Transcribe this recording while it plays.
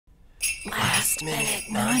last-minute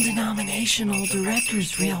non-denominational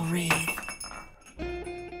director's reel wreath.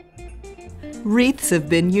 Wreaths have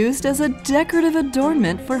been used as a decorative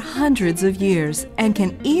adornment for hundreds of years and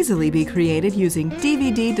can easily be created using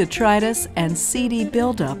DVD detritus and CD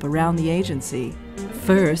buildup around the agency.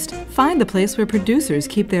 First, find the place where producers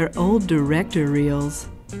keep their old director reels.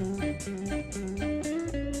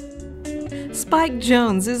 Spike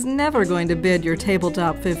Jones is never going to bid your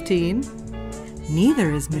tabletop 15.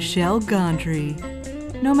 Neither is Michelle Gondry,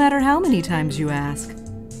 no matter how many times you ask.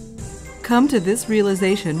 Come to this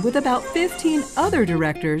realization with about 15 other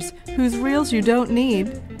directors whose reels you don't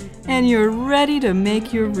need, and you're ready to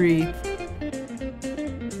make your wreath.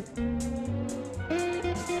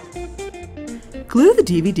 Glue the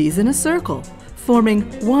DVDs in a circle, forming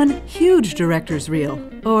one huge director's reel,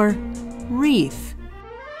 or wreath.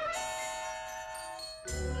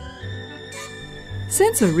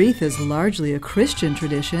 Since a wreath is largely a Christian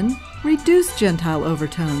tradition, reduce Gentile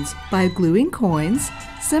overtones by gluing coins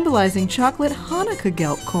symbolizing chocolate Hanukkah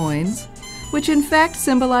Gelt coins, which in fact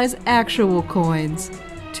symbolize actual coins,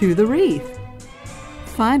 to the wreath.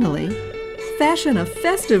 Finally, fashion a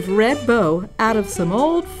festive red bow out of some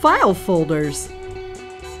old file folders.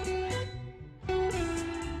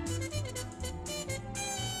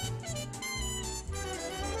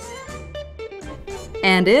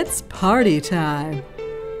 And it's party time!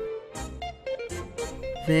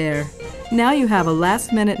 There. Now you have a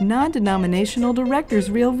last-minute non-denominational director's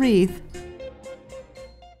reel wreath.